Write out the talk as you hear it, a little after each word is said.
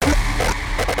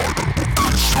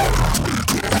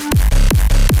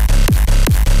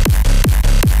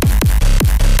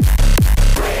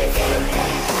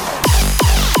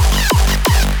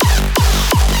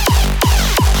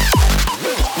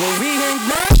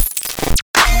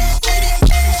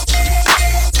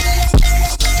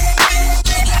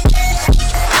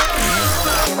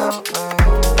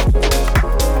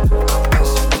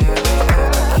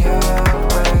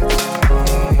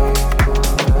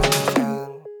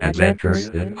Adventures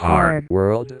in Hard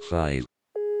World 5. You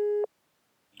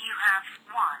have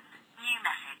one new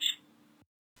message.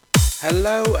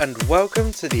 Hello and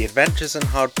welcome to the Adventures in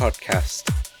Hard podcast.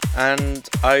 And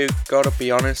I gotta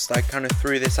be honest, I kind of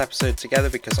threw this episode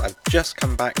together because I've just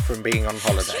come back from being on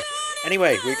holiday.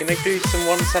 Anyway, we're gonna do some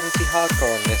 170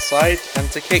 hardcore on this side,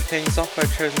 and to kick things off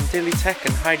I've chosen Dilly Tech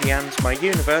and Heidi Ann's My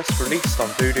Universe, released on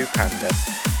Voodoo Panda.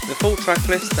 The full track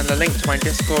list and a link to my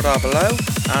Discord are below,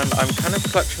 and I'm kind of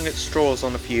clutching at straws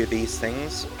on a few of these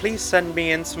things. Please send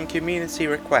me in some community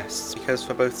requests, because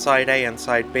for both side A and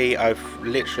side B I've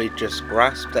literally just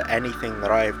grasped at anything that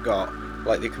I've got.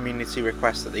 Like the community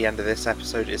request at the end of this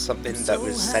episode is something that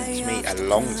was sent to me a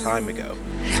long time ago.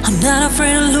 I'm not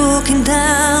afraid of looking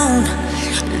down.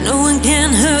 No one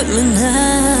can hurt me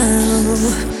now.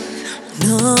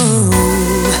 No.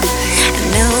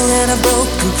 And now that I've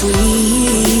broken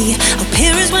free, up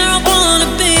here is where I wanna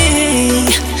be,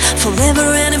 forever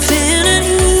and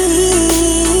infinity.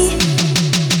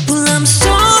 Well, I'm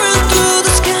soaring through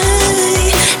the sky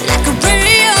like a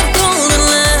ray of golden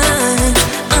light.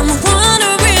 I'm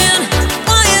wondering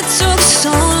why it took so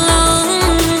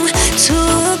long,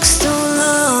 took so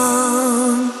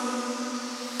long.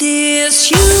 This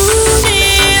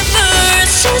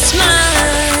universe is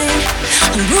mine.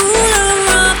 I'm ruler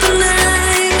of the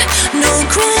night, no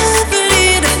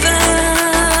gravity to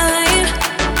fight.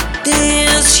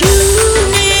 This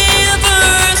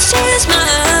universe is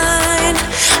mine.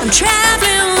 I'm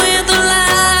traveling with the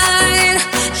light,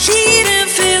 leaving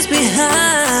fears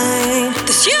behind.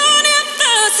 This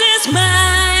universe is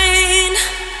mine.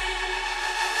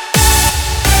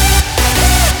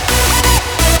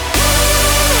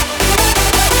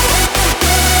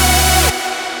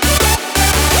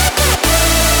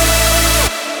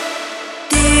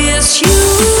 This universe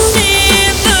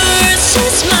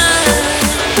is mine. This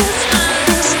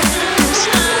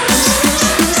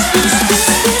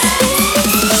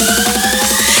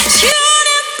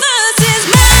universe is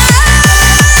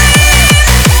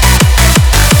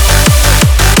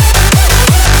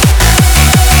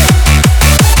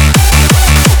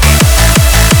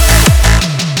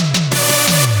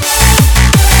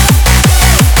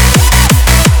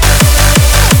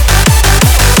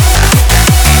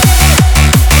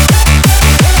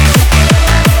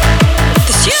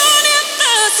This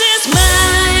universe is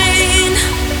mine.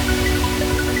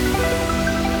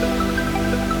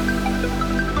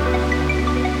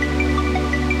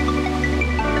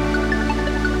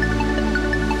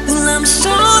 Well, I'm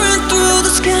soaring through the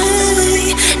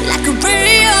sky like a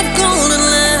ray of golden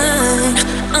light.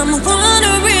 I'm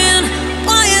wondering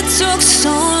why it took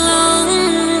so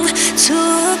long,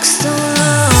 took so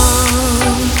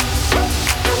long.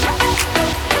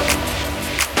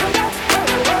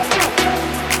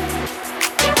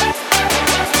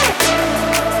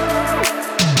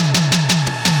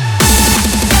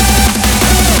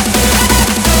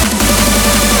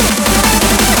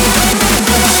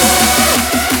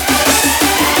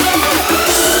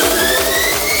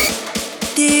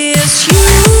 This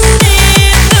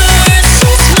universe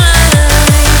is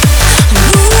mine. I'm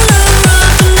ruler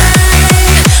of the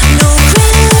night, no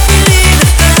gravity to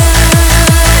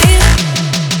fight.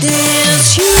 This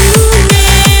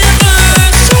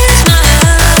universe is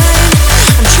mine.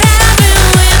 I'm traveling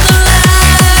with the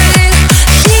light,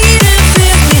 leaving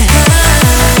fears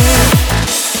behind.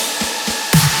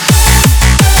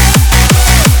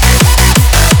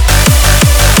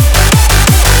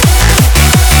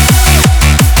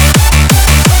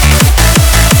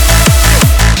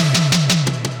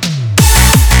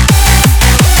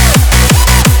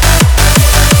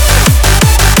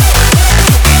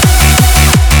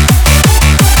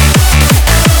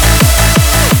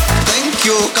 Thank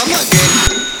you. Come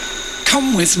again.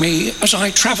 Come with me as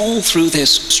I travel through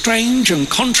this strange and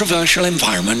controversial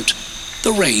environment,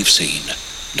 the rave scene.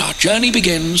 And our journey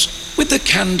begins with the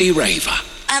Candy Raver.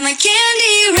 I'm a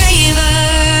candy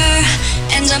raver,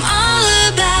 and I'm all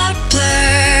about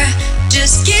blur.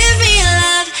 Just give me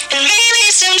love and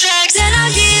maybe some drugs, and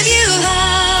I'll give you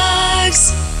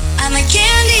hugs. I'm a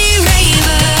candy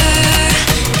raver,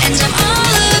 and I'm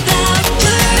all about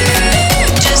blur.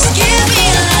 Just give me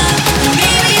love and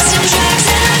maybe some drugs,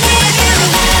 and I'll give you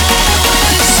hugs.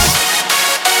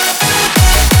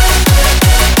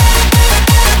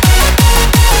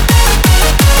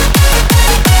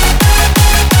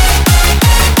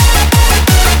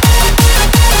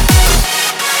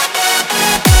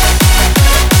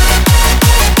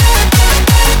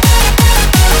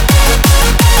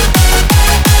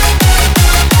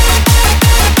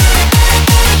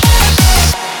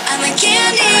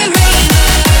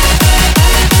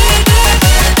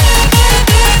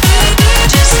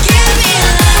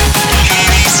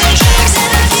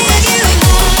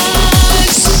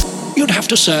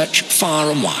 to search far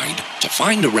and wide to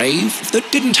find a rave that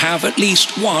didn't have at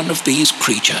least one of these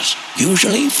creatures,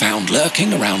 usually found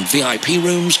lurking around VIP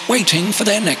rooms waiting for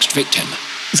their next victim.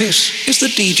 This is the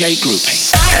DJ grouping.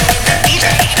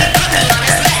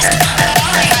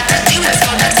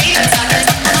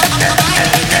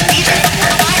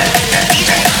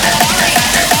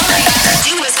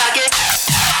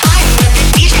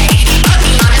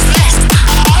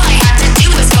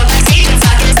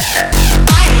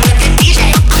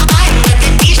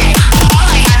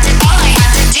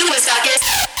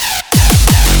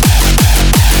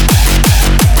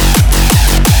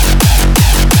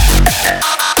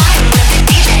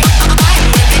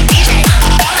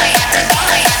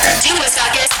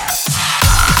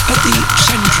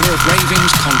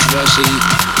 Controversy,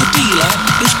 the dealer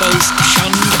is both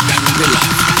shunned and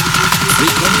beloved,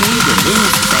 frequently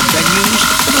removed from venues,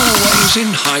 but always in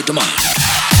high demand.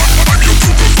 I'm your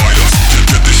food provider,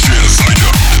 get this shit aside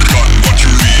ya. Got what you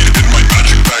need in my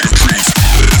magic bag of treats.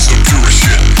 It's the purest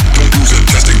shit, don't use a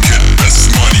testing kit.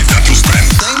 Best money that you'll spend.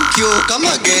 Thank you, come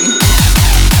again.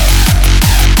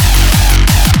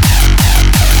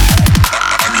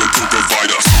 I'm your food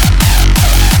provider.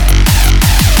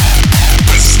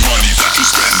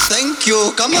 Thank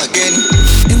you, come again.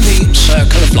 In the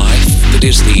circle of life that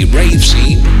is the rave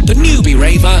scene, the newbie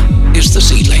raver is the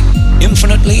seedling.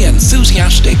 Infinitely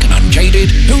enthusiastic and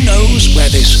unjaded, who knows where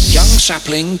this young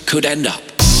sapling could end up?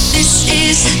 This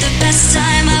is the best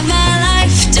time of my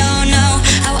life. Don't know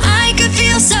how I could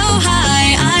feel so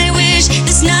high. I wish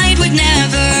this night would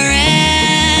never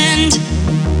end.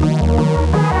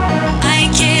 I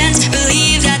can't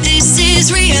believe that this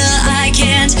is real. I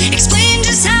can't explain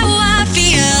just how I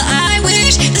feel. I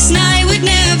wish this night would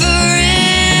never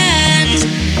end.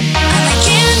 I'm a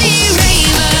candy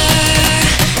raver,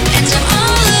 and I'm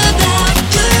all about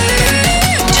blur.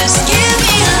 Just give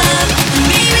me love, and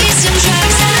maybe some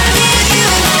drugs, and I'll give you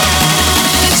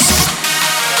hugs.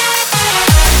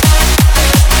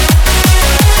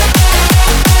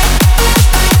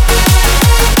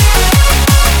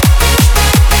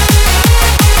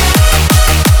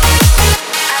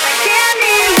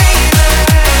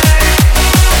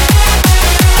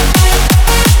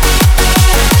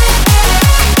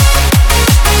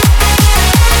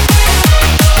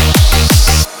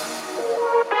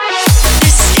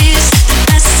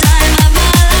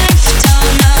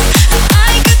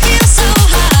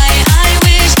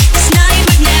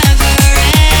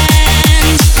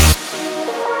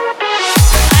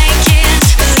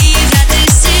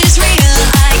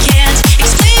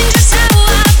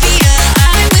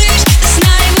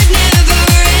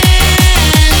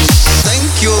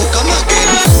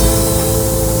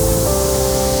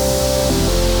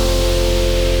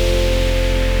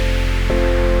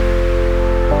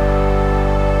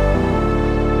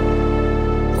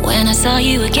 Saw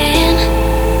you again.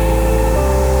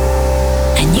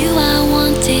 I knew I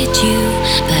wanted you,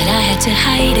 but I had to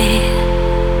hide it.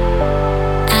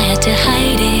 I had to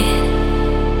hide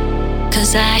it.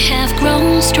 'Cause I have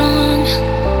grown strong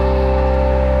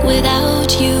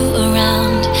without you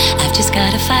around. I've just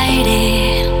gotta fight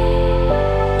it.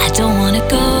 I don't wanna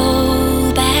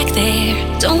go back there.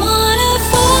 Don't wanna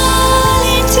fall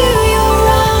into your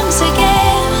arms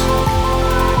again.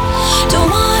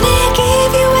 Don't wanna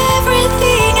give you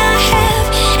everything I have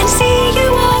and see you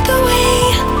walk away.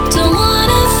 Don't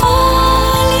wanna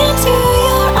fall into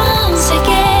your arms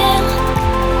again.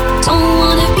 Don't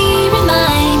wanna be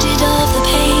reminded of the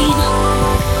pain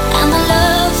and the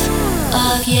love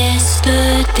of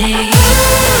yesterday.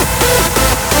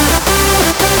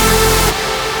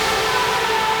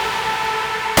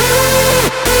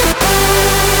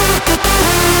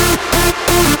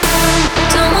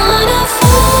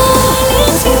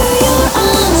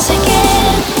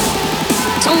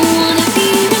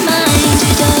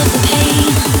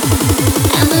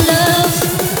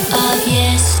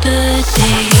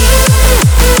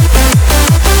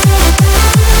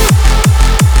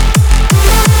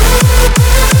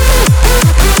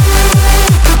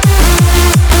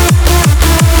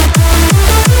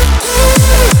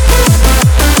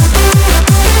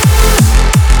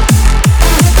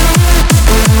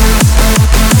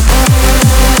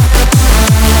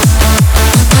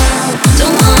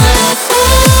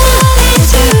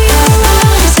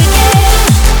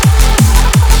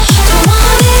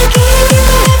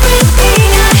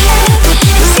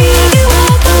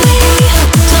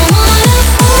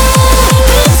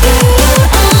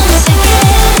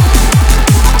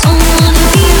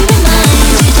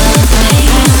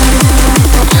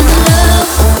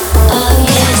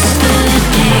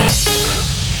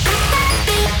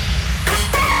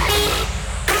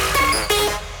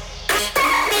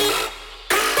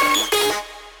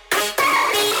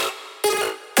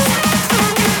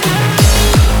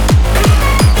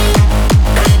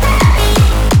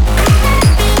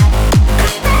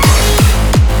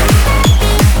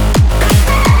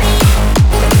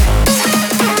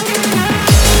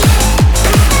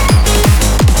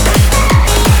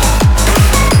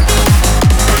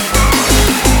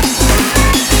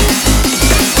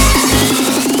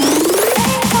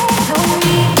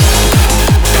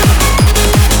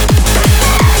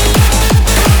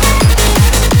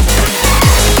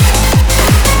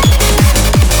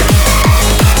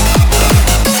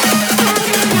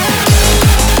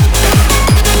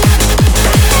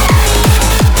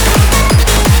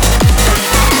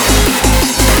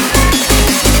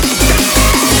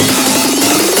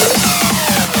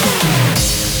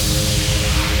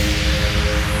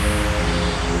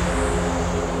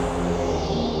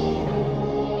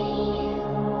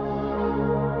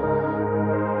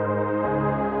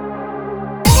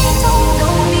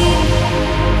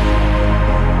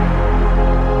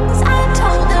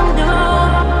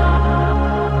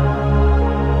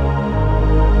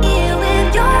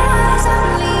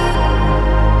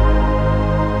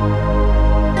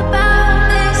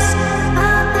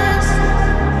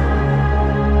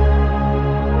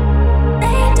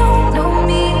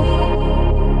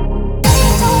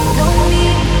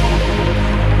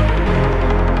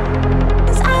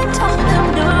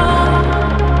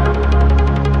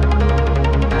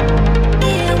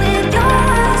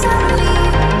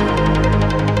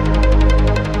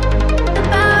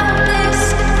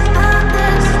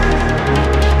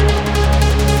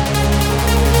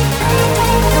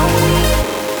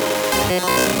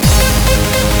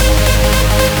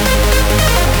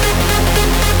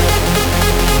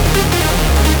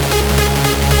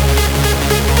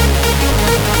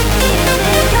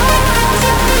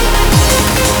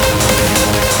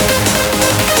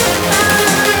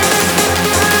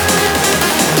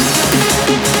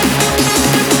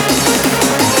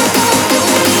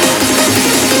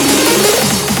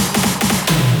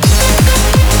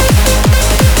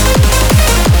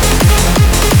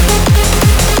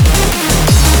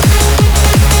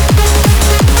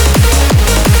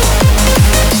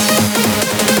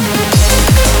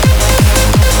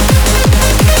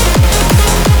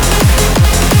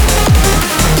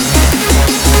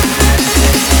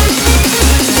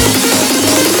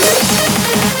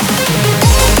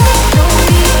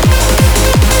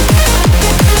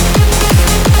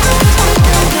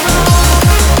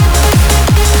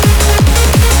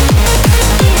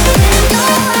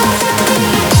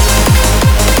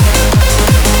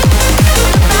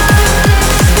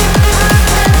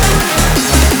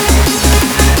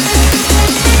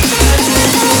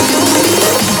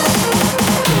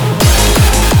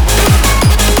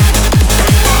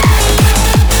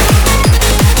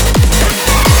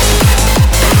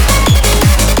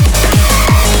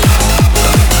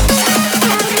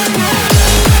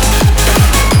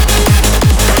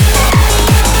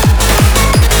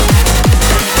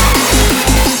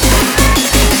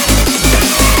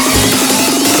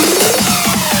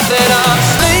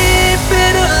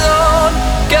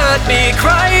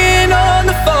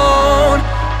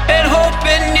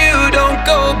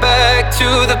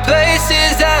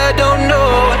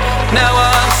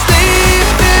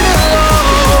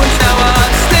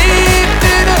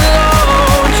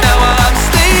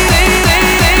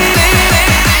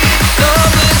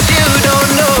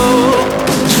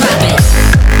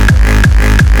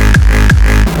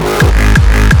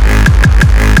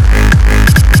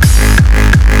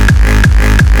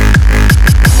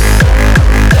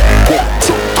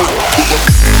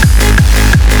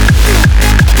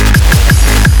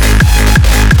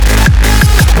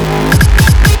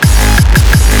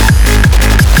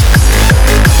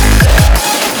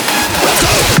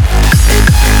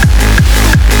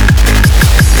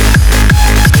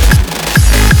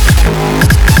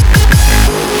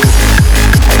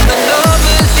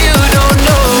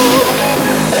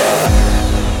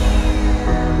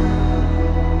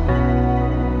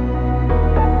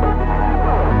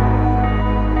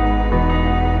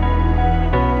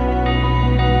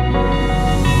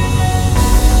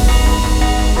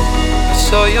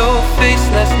 your face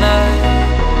last night.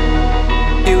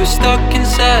 You were stuck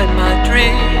inside my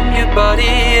dream, your body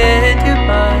and your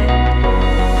mind.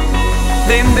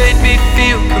 They made me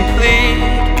feel complete,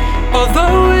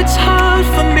 although it's hard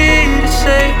for me to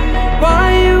say why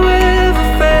you ever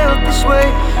felt this way.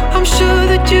 I'm sure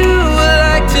that you would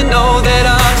like to know that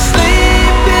I'm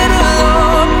sleeping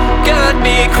alone. Got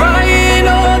me crying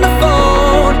on the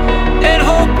phone and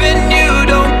hoping you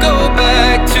don't go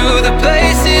back to the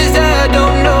places I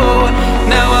don't know.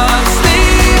 Now I'm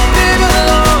sleeping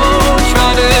alone,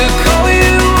 trying to call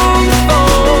you on the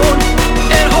phone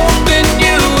and hoping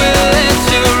you will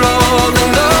answer all the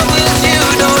numbers you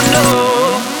don't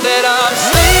know. That I'm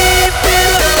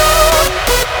sleeping alone.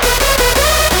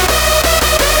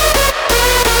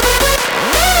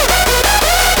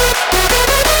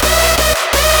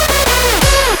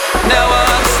 Now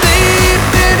I'm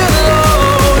sleeping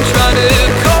alone, trying to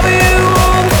call you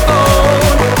on the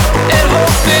phone and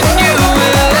hoping you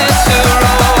will answer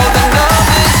all the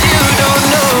numbers you don't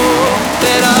know.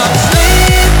 That I'm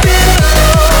sleeping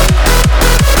alone.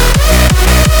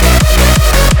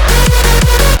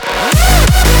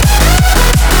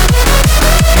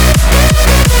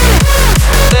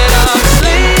 That I'm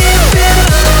sleeping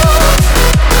alone.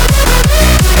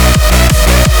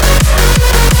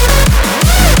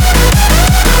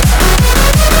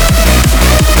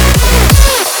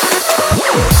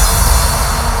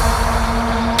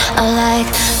 I like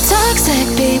toxic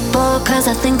people cause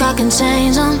I think I can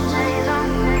change them.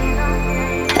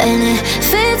 And it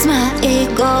feeds my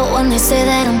ego when they say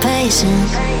that I'm patient.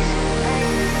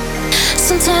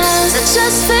 Sometimes it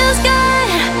just feels good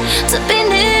to be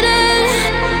needed.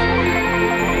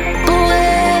 But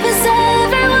where is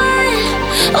everyone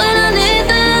when I need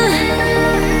them?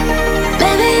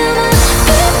 Maybe I'm a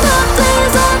people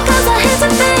pleaser cause I hate to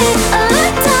be a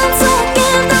lifetime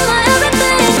talking through my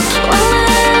everything. When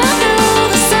we're all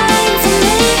the same for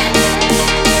me.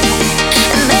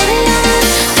 And maybe I'm a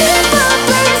people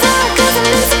pleaser cause I'm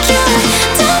insecure.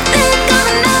 Don't think I'm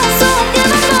enough, so I give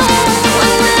them more.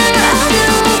 When we're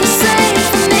all the same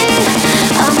for me,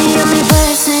 I'm the only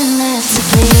person left to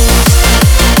please.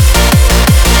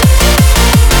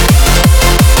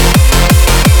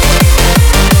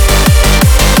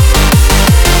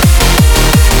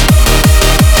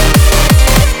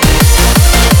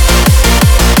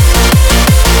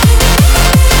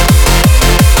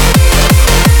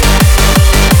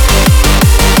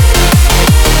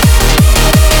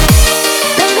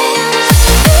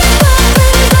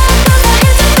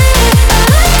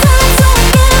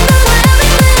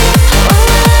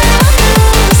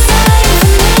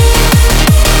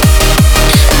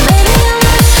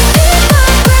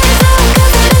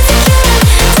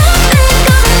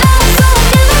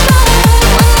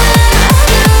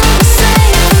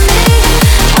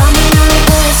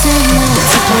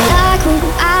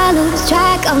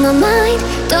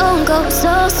 Don't go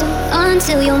so soon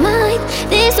until you're mine.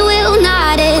 This will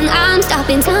not end, I'm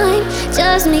stopping time.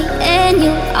 Just me and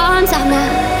you on top now.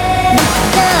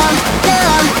 Love,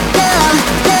 love, love, love,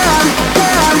 love,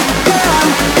 love,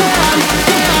 love.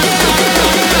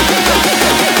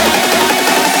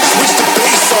 Switch the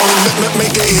bass on and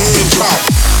make their head drop.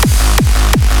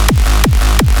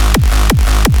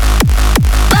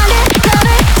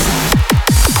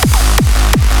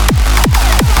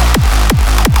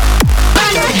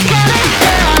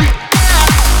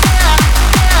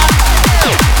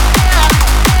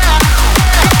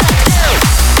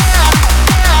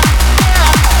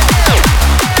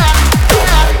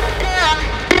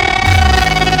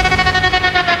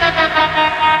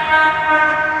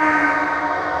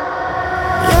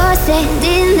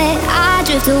 Standing there, I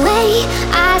drift away.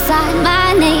 I sign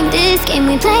my name, this game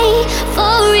we play.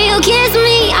 For real, kiss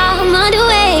me, I'm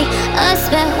underway. A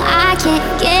spell I can't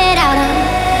get out of.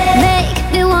 Make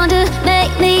me wonder,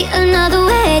 make me another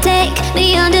way. Take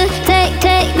me under,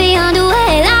 take me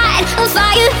underway. Light a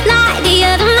fire, light the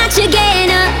other match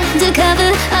again. Undercover,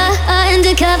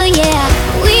 undercover, yeah.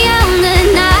 We own the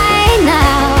night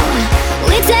now.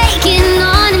 We're taking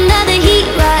on another heat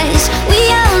rush. We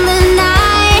own the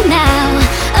night now.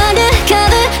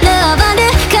 Undercover love,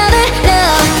 undercover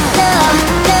love, love,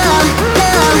 love,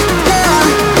 love, love,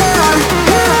 love,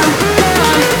 love,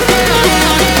 love.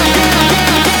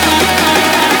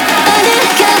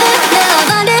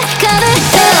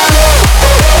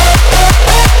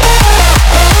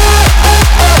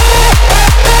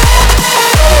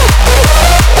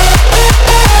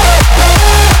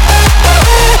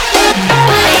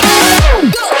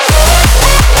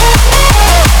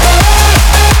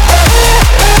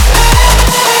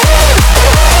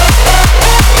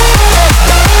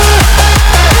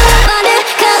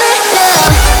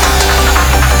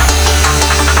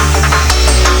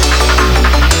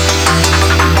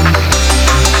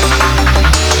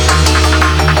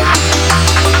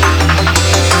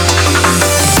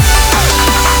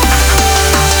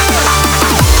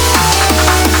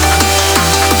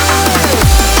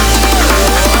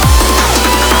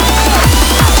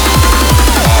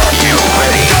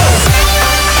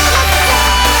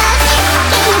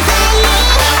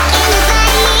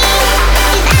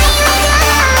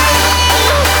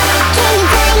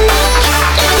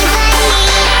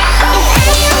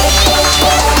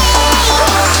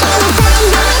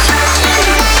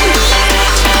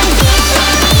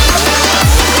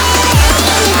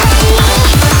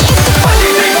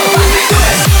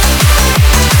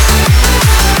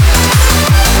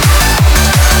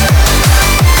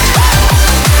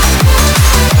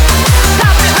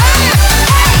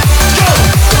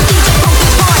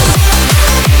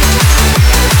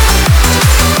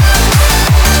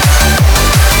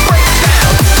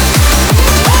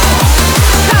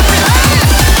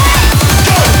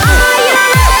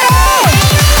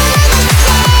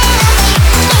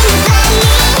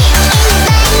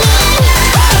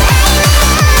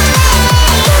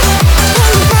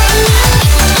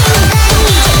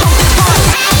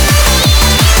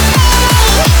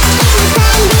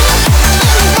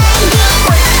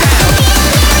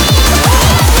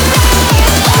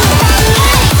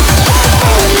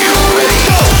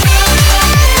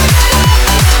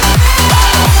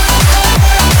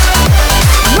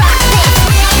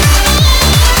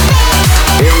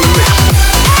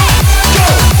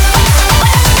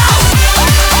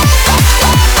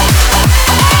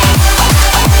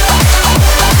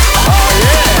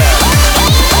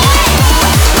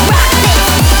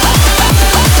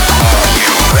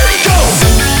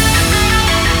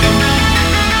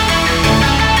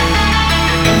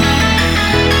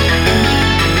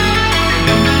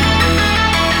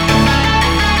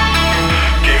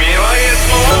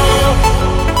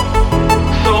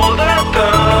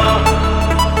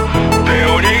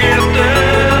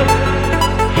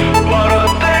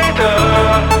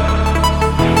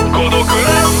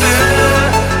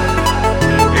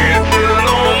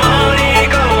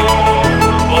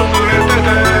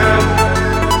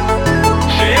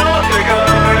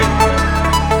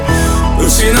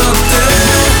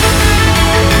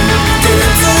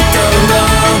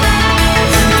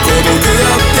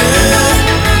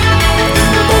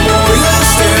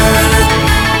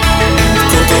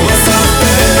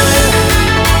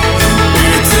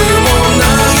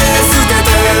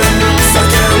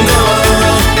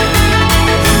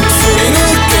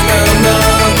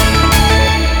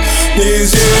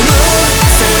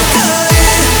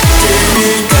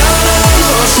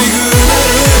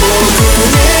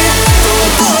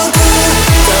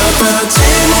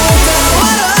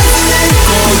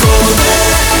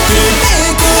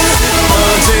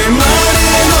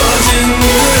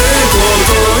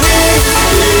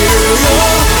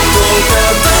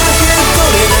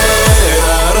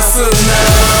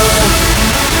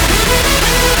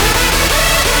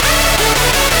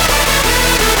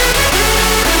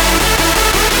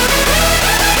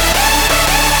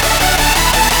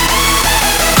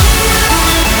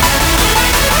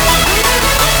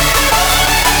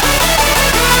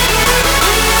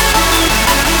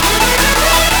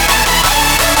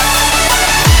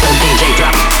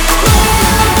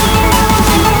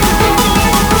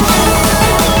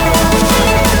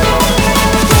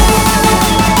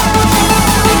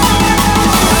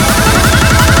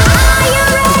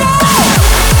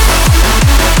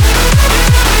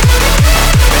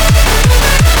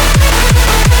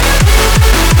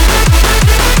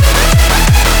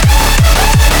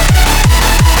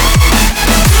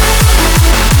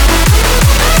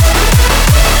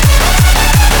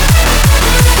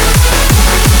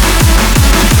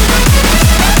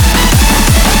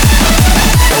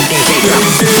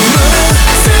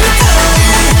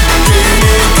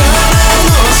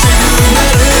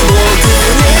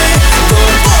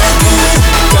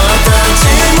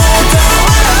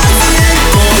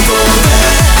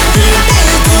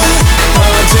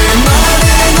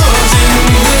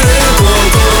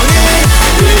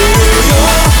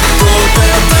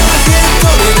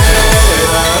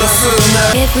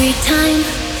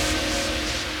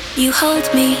 You hold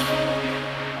me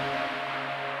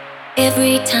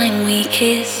every time we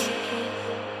kiss.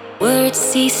 Words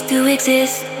cease to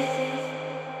exist.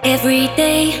 Every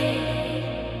day,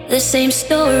 the same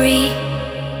story.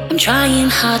 I'm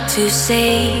trying hard to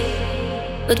say,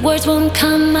 but words won't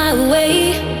come my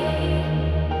way.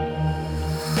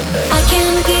 I can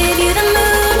give you the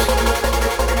moon,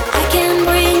 I can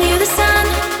bring you the sun.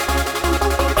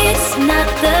 It's not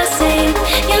the same,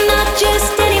 you're not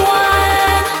just anyone.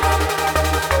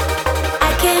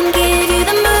 I can give you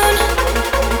the moon,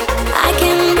 I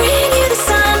can bring you the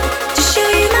sun to show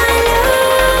you my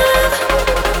love,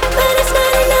 but it's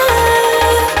not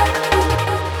enough.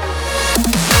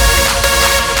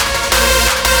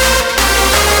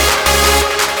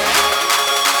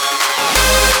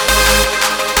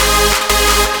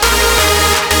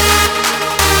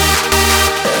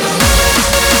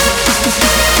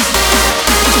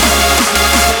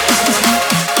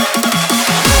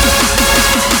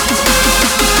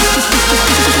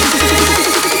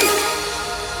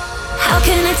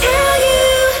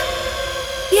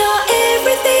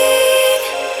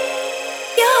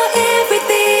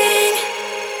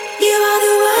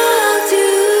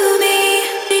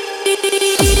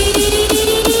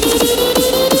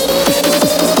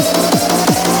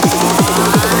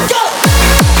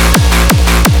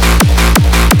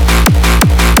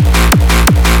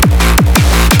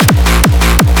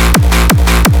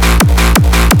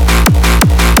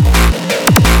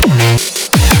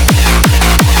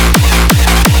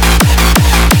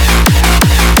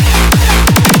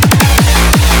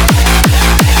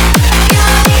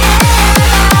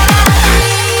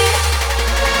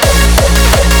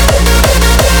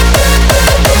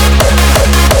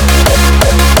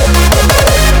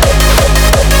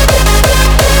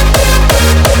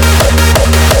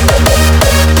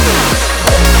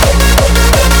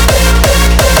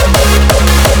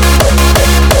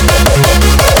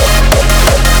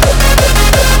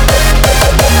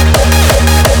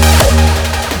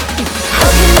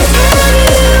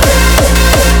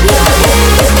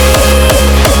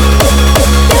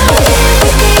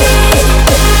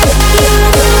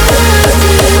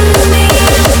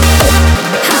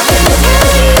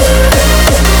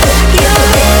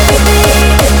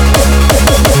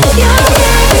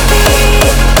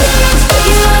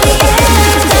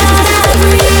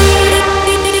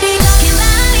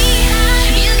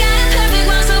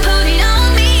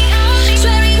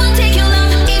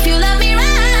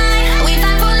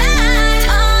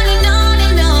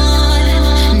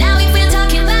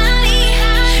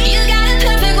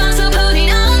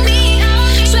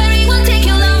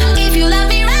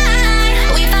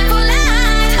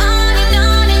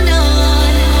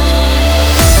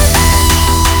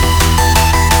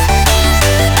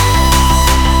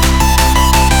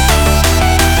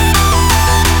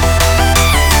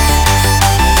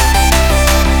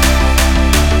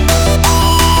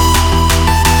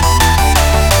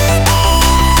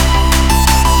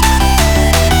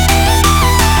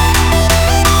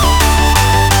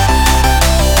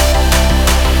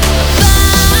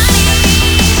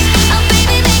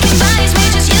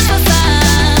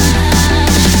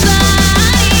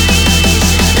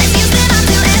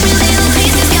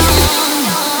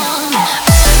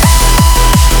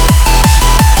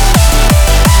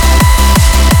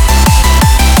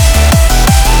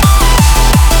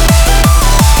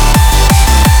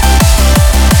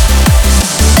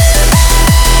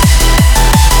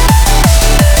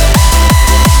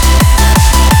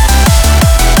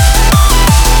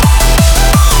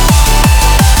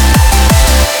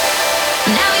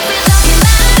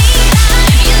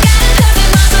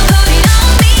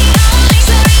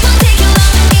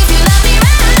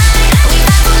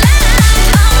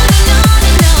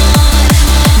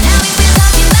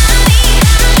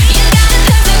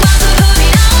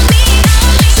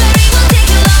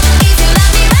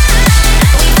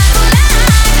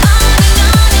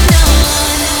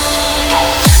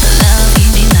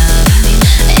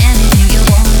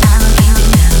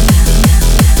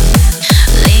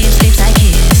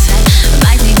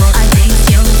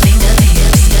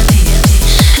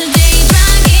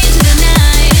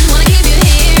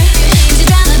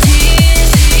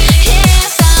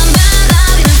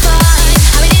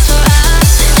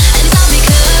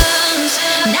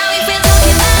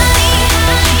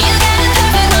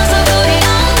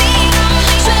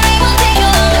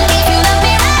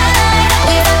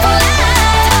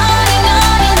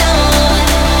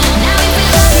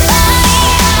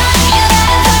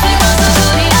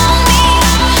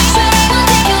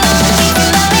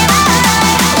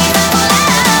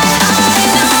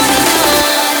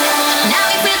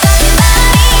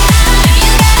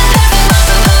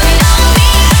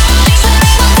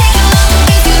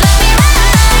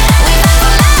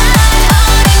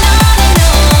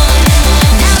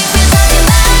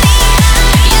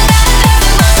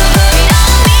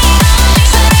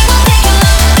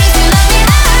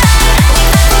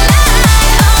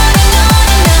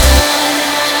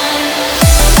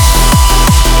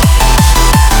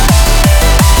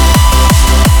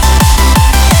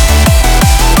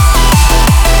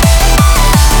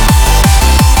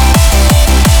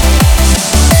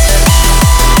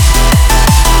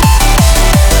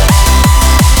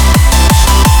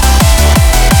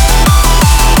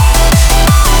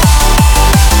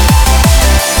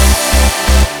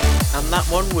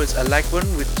 leg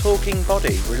one with Talking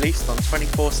Body, released on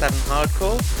 24/7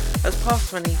 Hardcore as part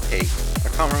of an EP. I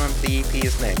can't remember the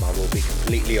EP's name, I will be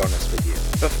completely honest with you.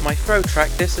 But for my throw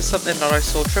track, this is something that I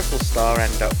saw Triple Star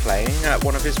end up playing at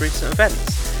one of his recent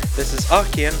events. This is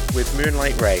Archean with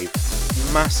Moonlight Rave.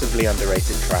 Massively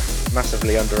underrated track,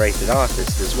 massively underrated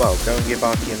artist as well. Go and give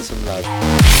Archean some love.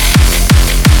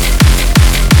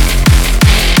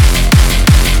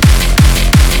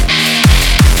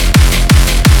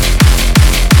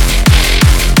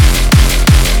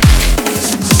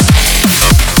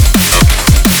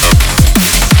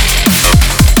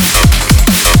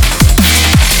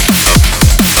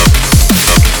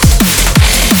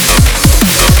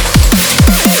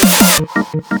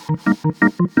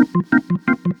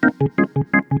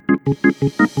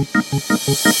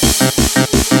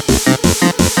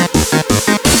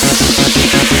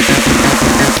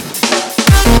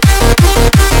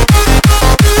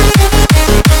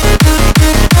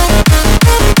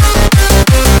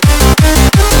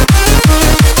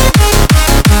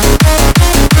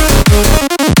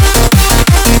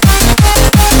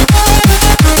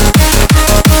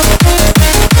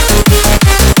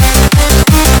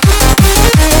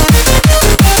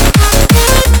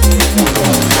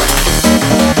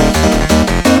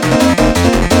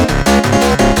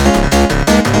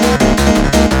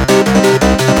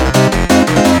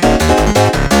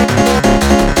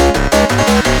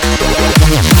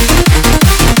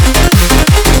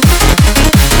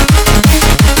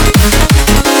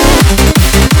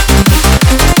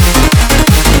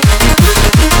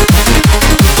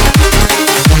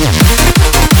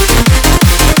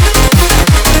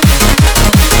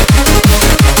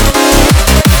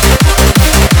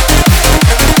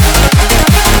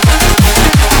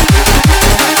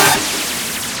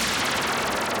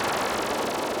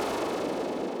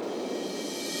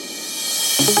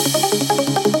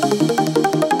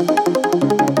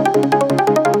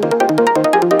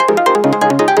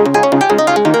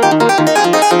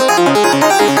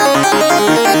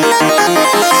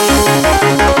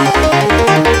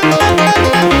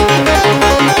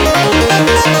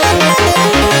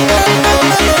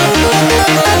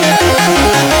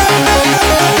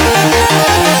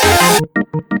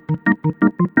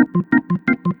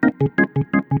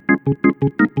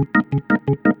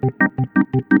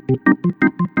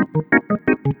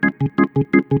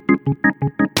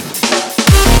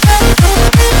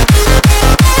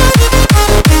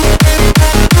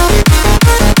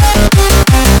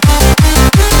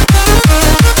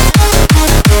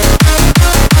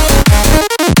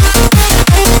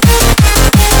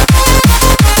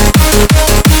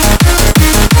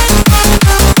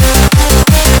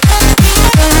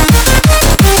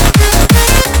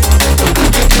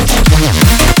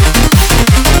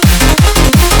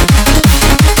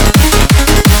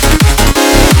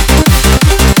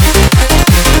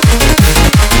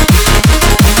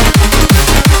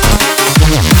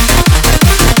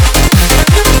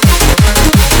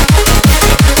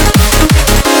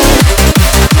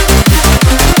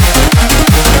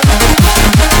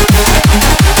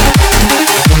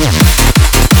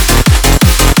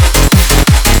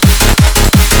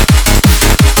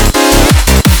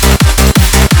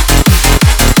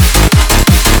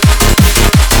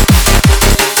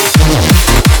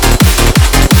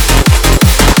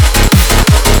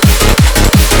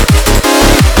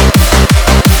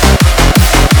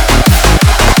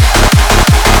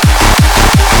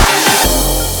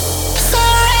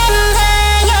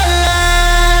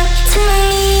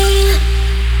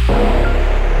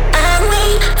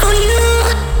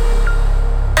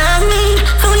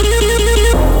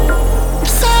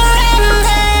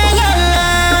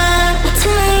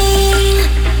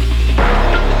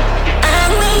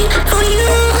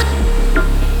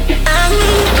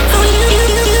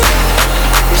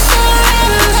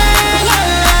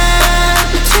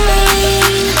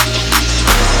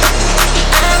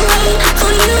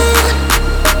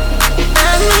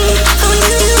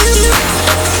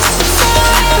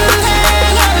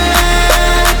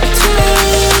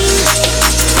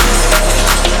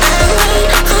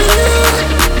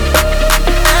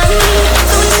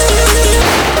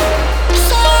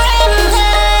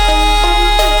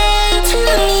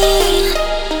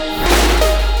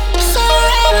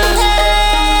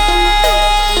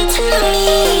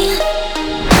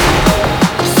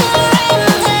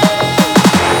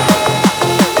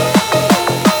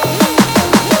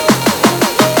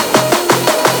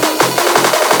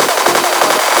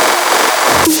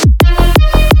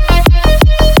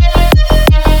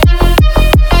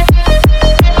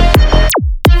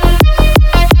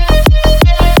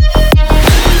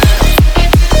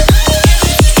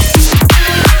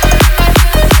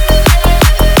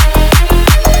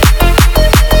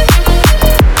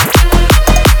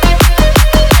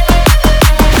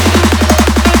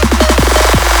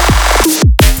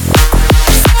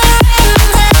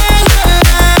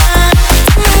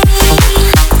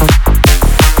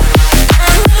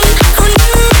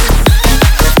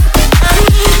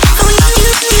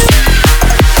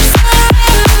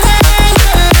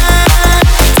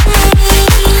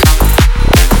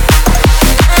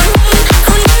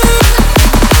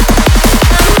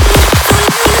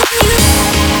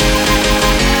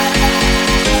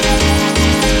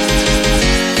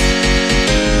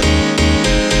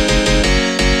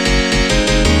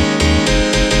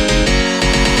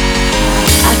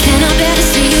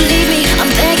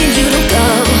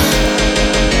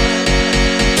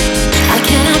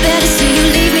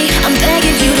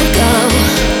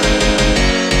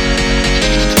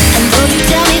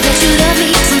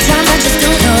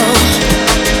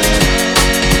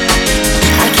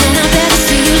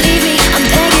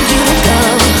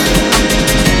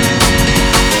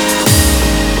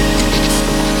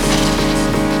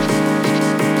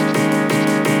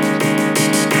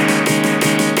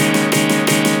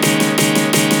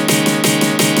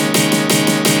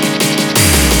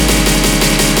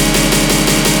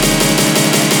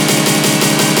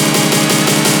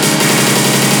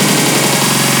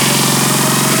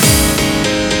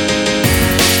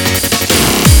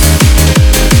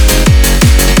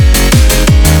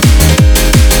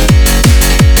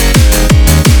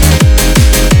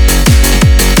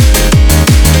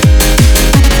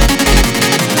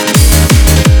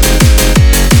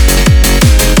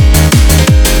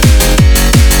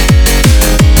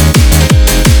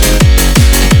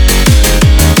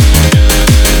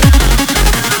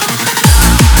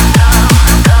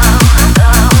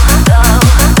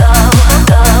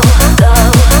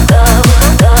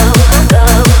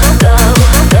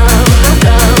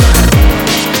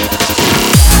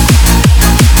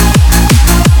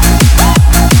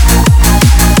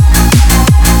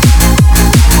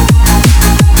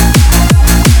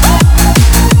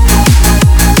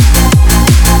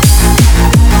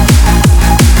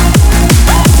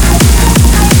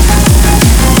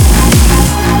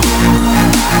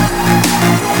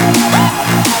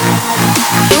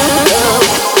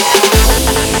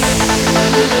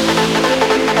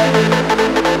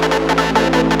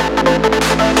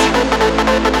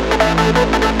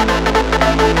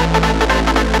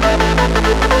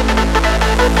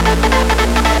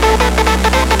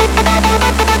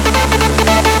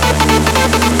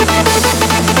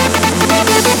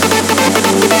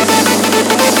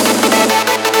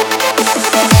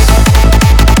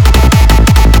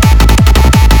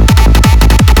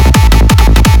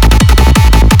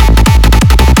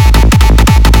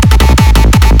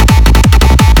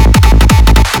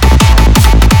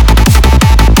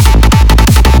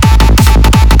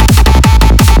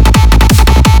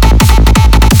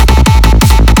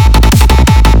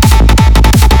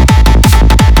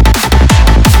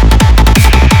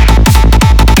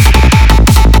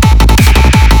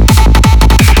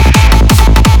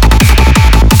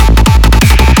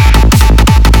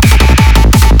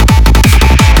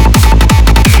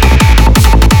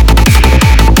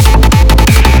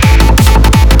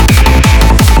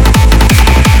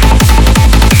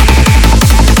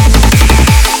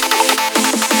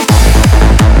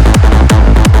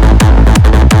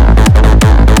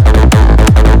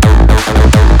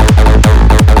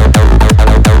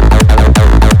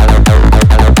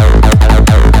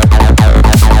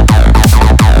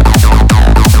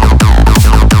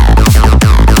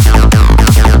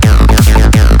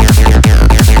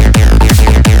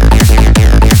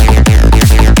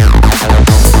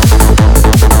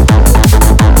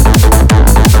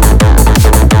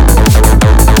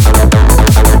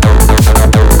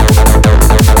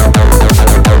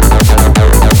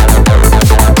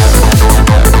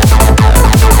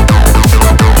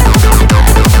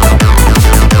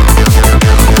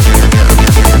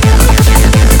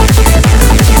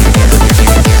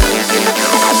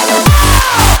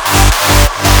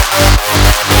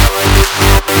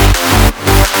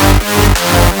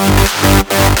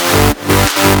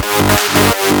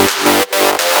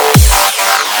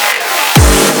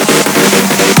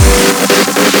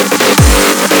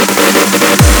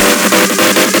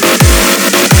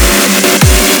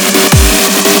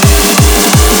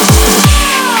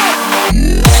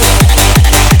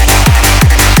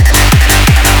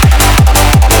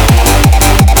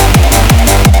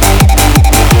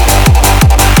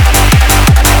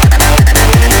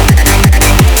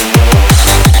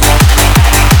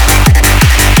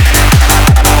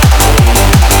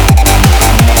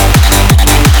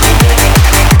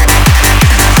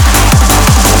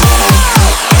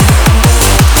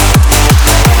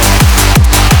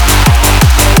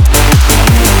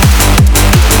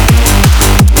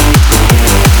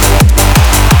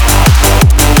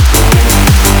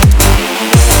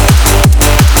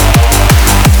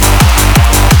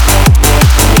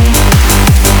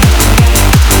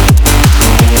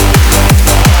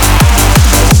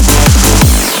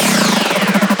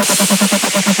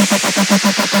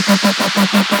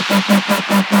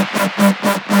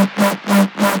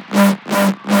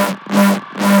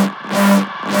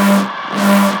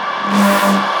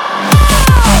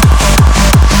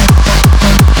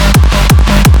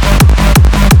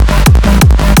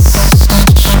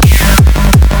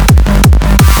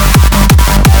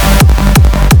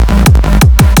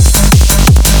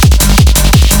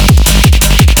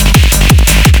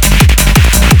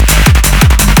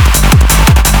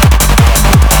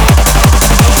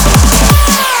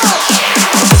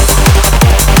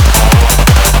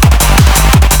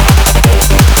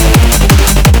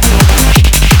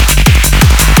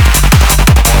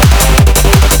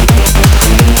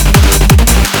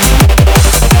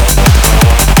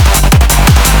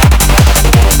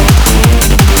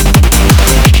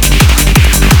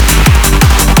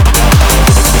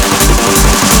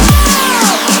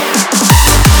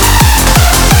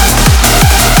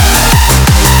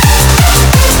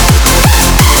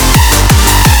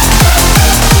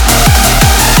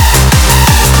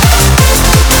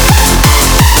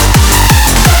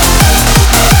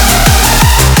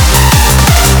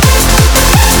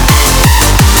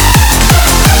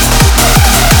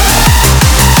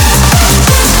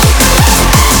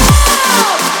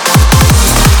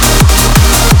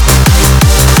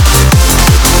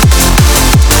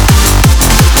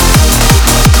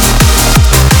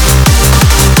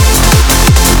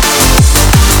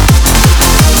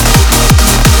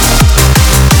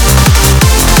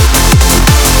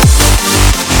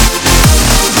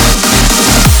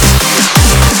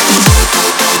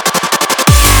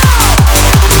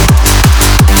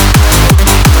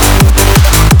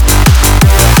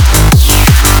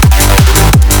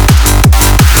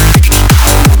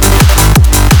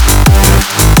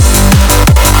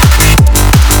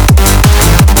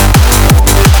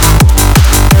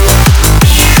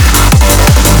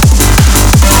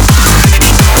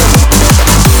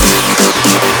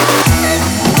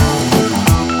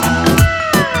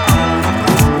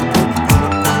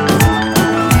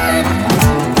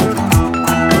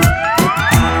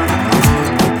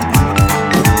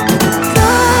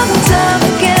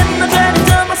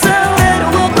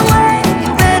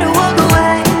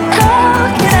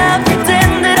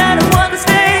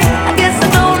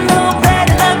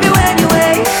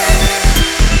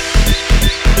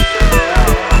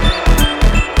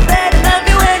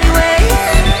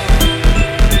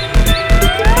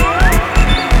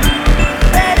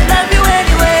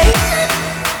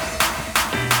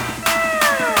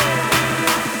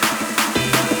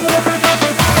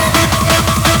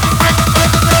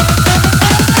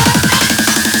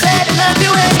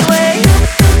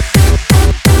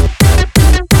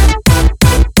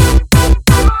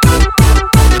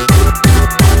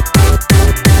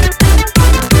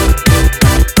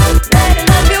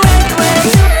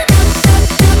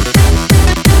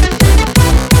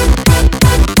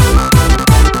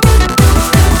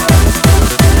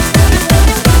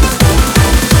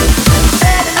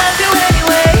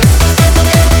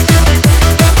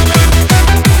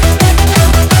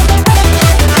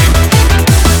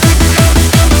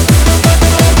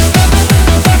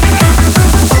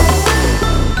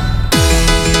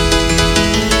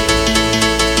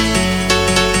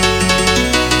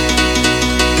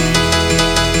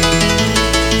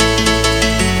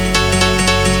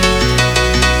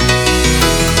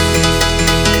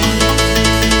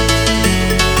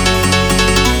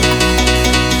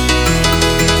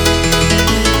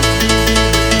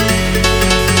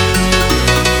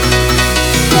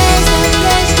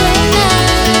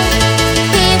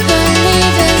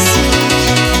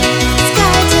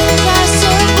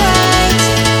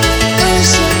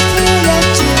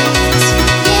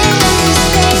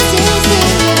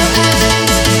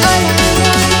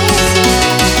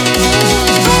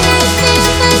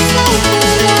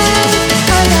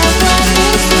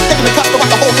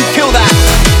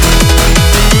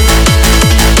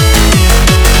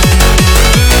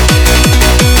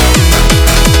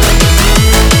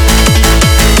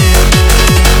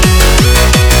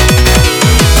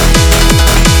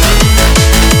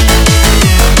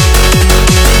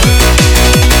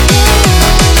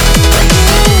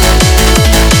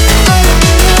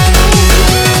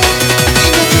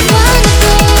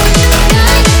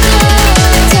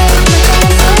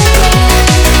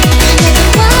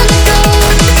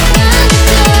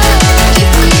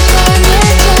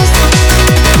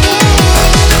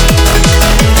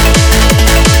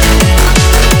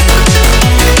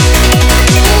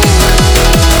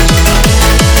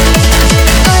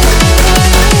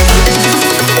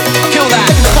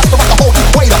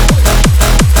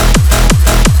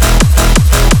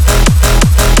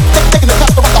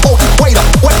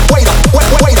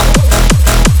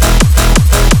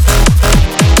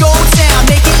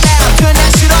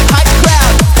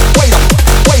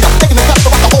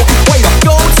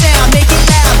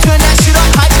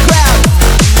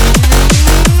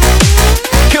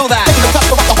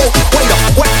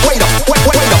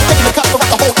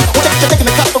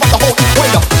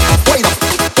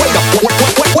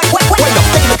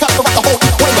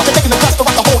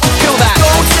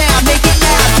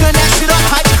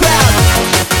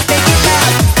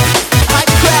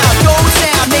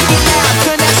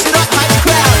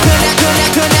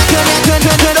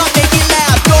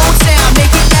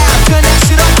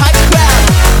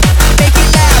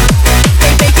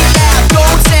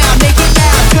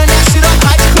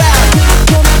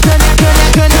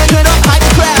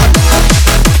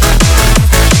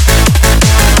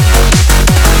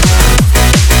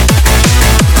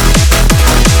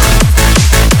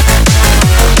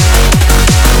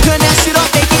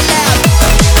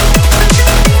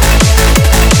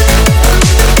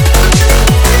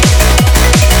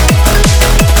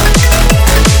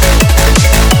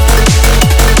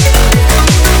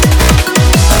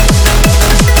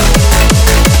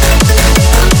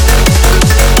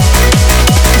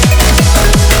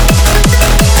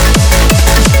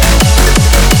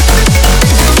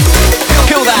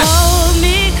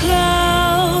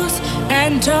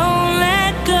 won't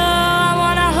let go. I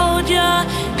wanna hold your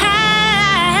hand.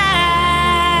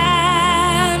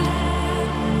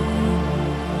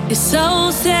 Your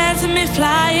soul sends me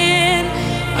flying.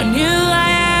 On you I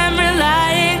am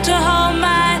relying to hold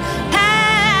my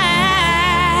hand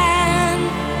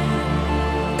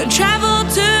and travel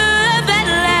to a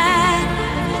better land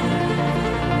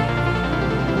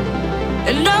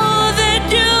and know that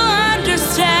you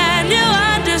understand, you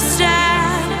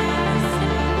understand.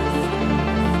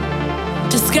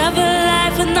 Discover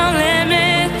life with no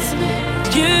limits.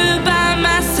 You by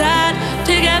my side,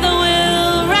 together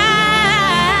we'll ride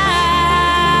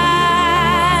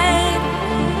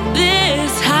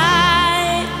this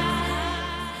high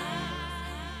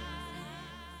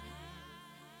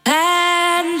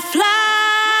and fly.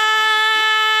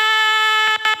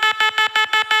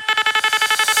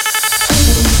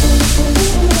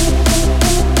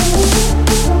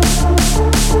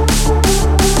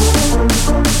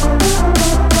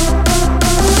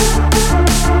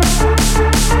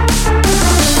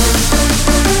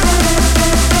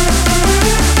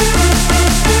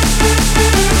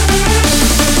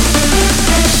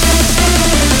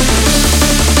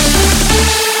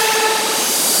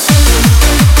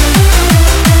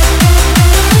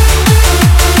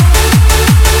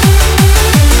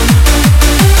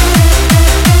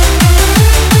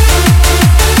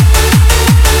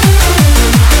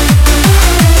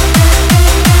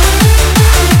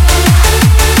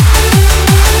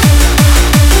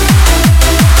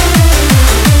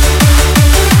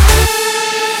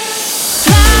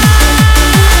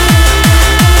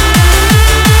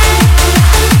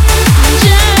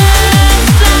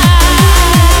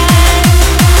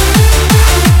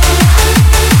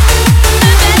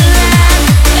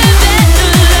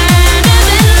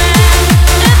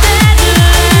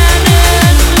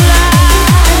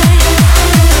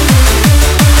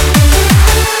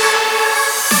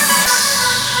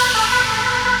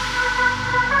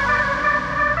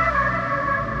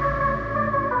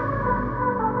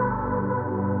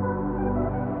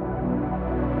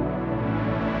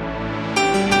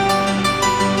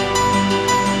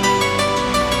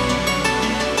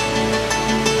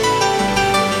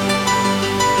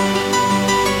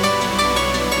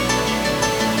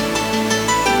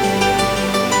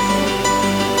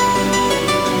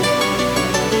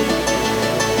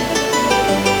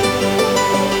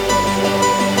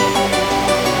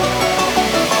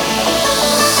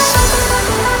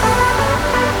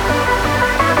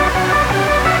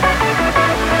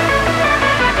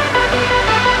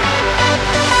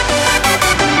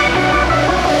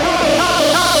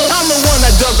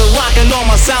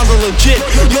 Sounds are legit.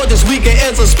 You're just weaker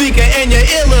as a speaker and you're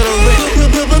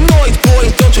illiterate. Kill the noise,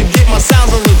 boys. Don't you get my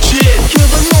sounds are legit? Kill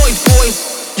the noise, boys.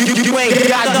 You ain't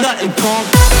got nothing, punk.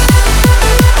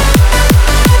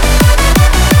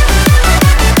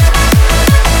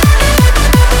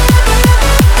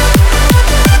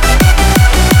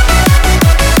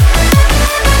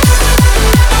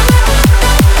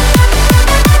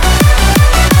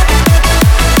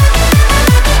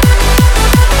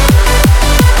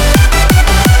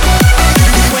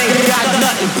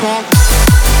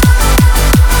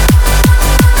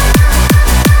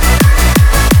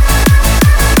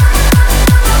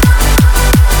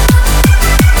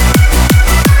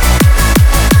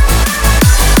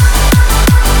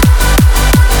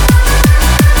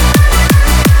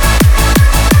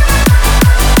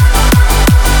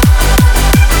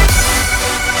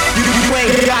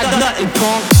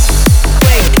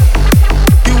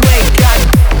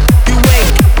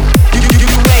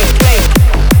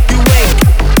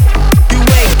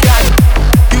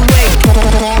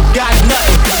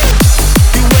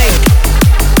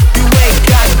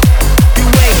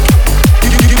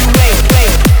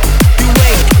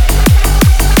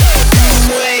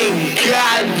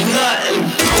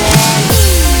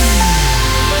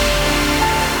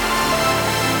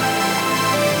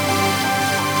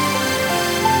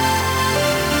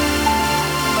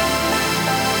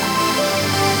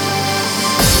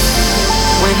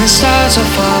 The stars will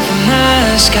fall from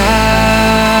the sky,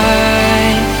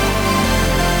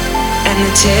 and the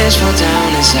tears fall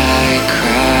down as I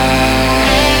cry.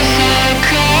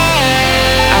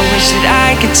 I wish that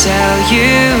I could tell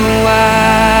you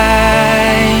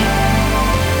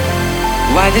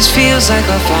why this feels like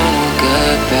a final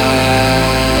goodbye.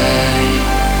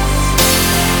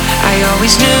 I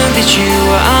always knew that you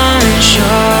were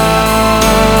unsure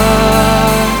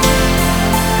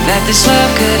that this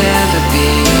love could ever be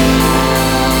more.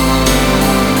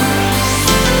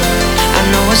 I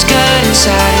know what's good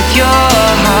inside of your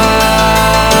heart.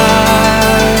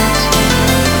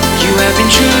 You have been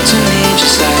true to me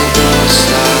just like those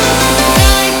stars.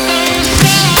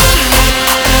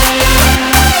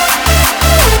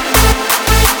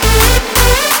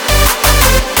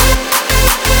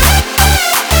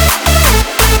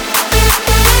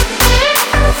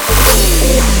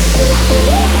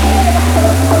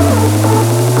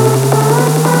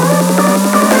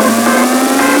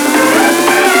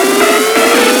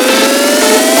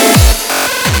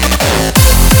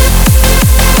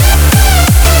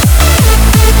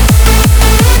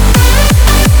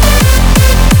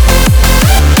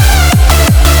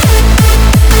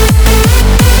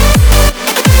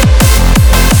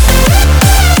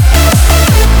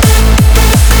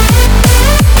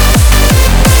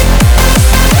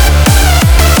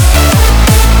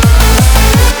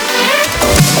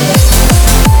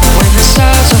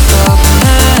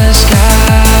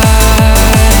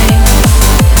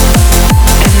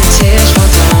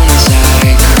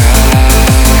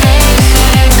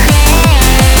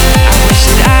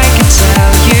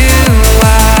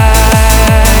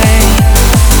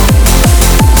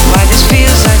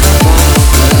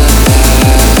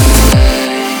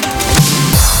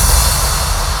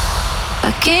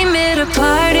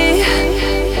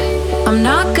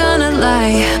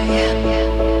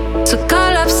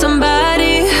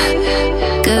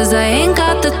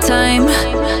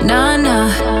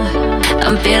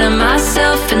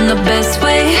 the best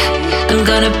way. I'm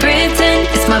gonna pretend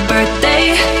it's my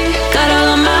birthday. Got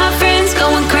all of my friends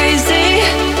going crazy,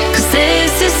 'cause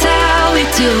this is how we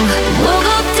do. We'll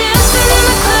go dancing in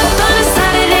the club on a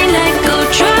Saturday night. Go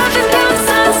driving down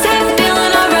Sunset,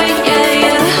 feeling alright, yeah,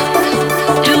 yeah.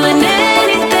 Doing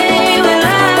anything we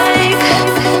like.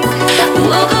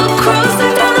 We'll go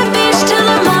cruising down the beach till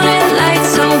the morning light.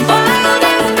 So wild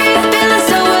and free, feeling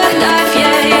so alive,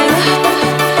 yeah, yeah.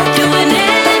 Doing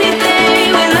anything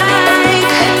we like.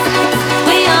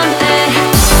 We on that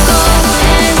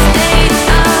golden state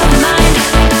of mind.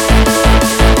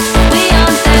 We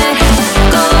on that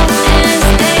golden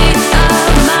state of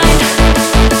mind.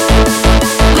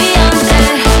 We on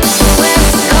that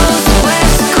West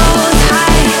Coast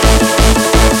high.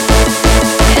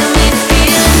 And we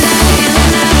feeling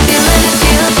that,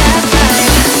 feel that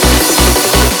vibe.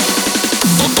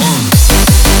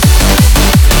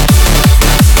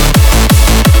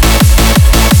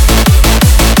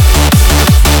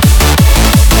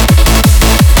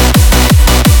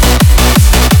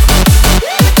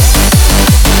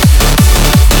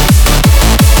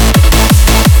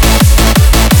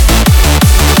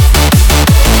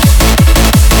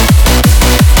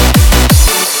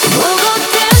 We'll go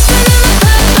dancing in the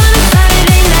club on a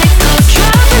Saturday night. Go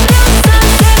driving down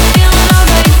Sunset, feeling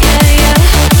alright, yeah, yeah.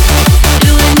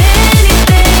 Doing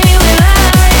anything we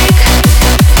like.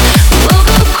 We'll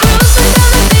go cruising down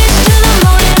the beach till the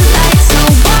morning light. So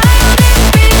wild and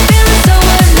free, feeling so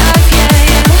alive, yeah,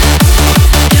 yeah.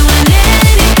 Doing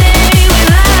anything we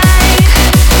like.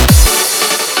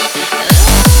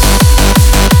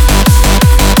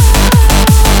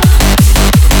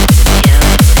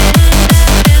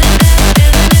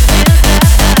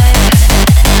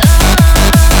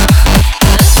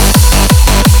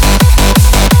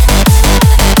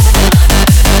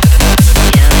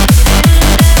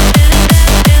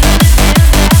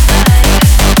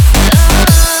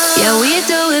 Yeah, we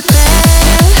do it better.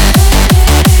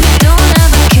 We don't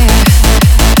ever care.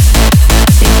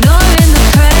 Ignoring the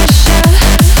pressure,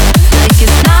 like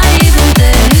it's not even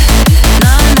there.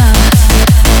 No, no.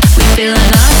 We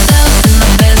feeling ourselves in the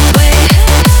best way.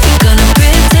 We gonna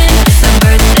pretend it's our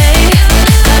birthday.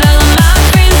 Got all of my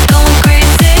friends going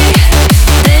crazy.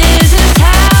 This is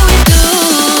how we do.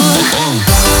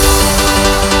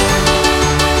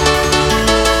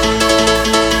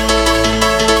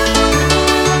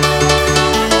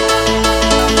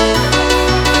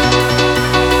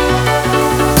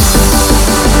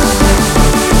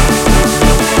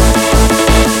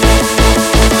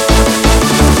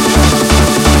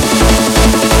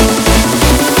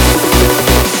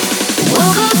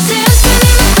 We'll go dancing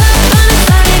in the club on a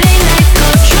Saturday night. Go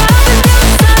driving down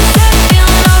Sunset,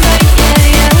 feeling alright, yeah,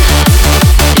 yeah.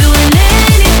 Doing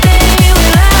anything we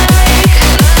like.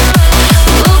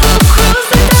 We'll go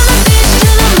cruising down the beach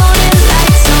till the morning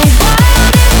light. So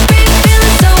wild and free,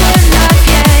 feeling so alive,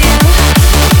 yeah, yeah.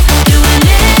 Doing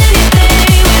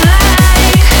anything we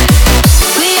like.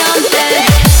 We on that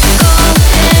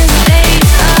golden state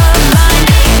of mind.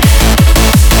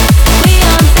 We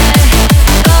on that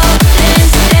golden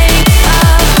state of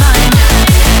mind.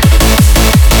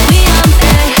 We on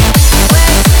that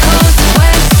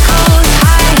West Coast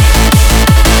high.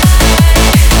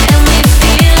 And we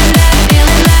feeling that,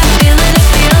 feeling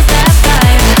that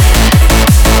vibe.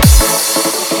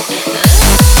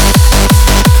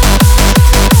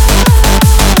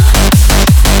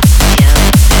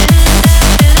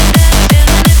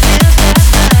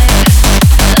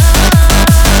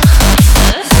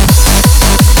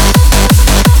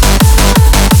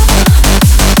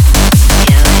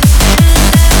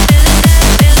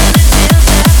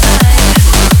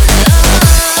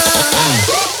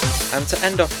 And to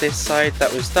end off this side,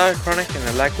 that was Diachronic and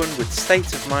Elegwin with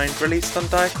State of Mind, released on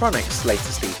Diachronic's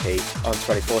latest EP on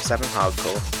 24/7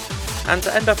 Hardcore. And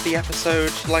to end off the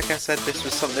episode, like I said, this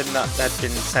was something that had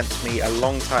been sent to me a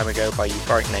long time ago by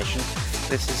Euphoric Nation.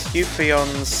 This is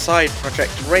Euphion's side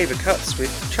project Raver Cuts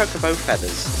with Chocobo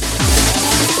Feathers.